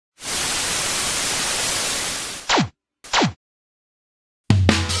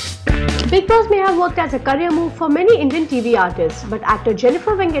Bigg Boss may have worked as a career move for many Indian TV artists, but actor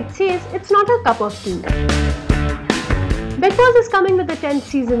Jennifer Winget says it's not her cup of tea. Bigg Boss is coming with the 10th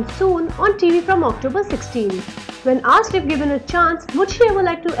season soon on TV from October 16. When asked if given a chance, would she ever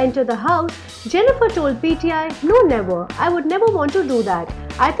like to enter the house, Jennifer told PTI, "No, never. I would never want to do that.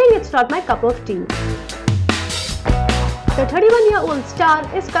 I think it's not my cup of tea." The 31-year-old star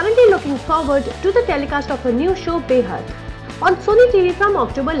is currently looking forward to the telecast of her new show Beyhadh on Sony TV from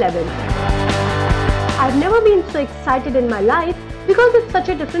October 11. "I've never been so excited in my life because it's such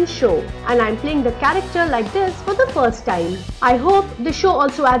a different show and I'm playing the character like this for the first time. I hope the show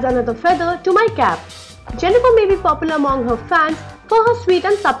also adds another feather to my cap." Jennifer may be popular among her fans for her sweet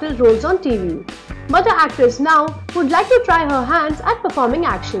and subtle roles on TV, but the actress now would like to try her hands at performing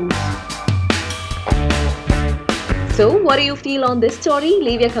actions. So, what do you feel on this story?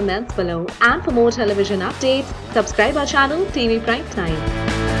 Leave your comments below. And for more television updates, subscribe our channel TV Prime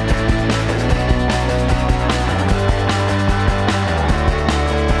Time.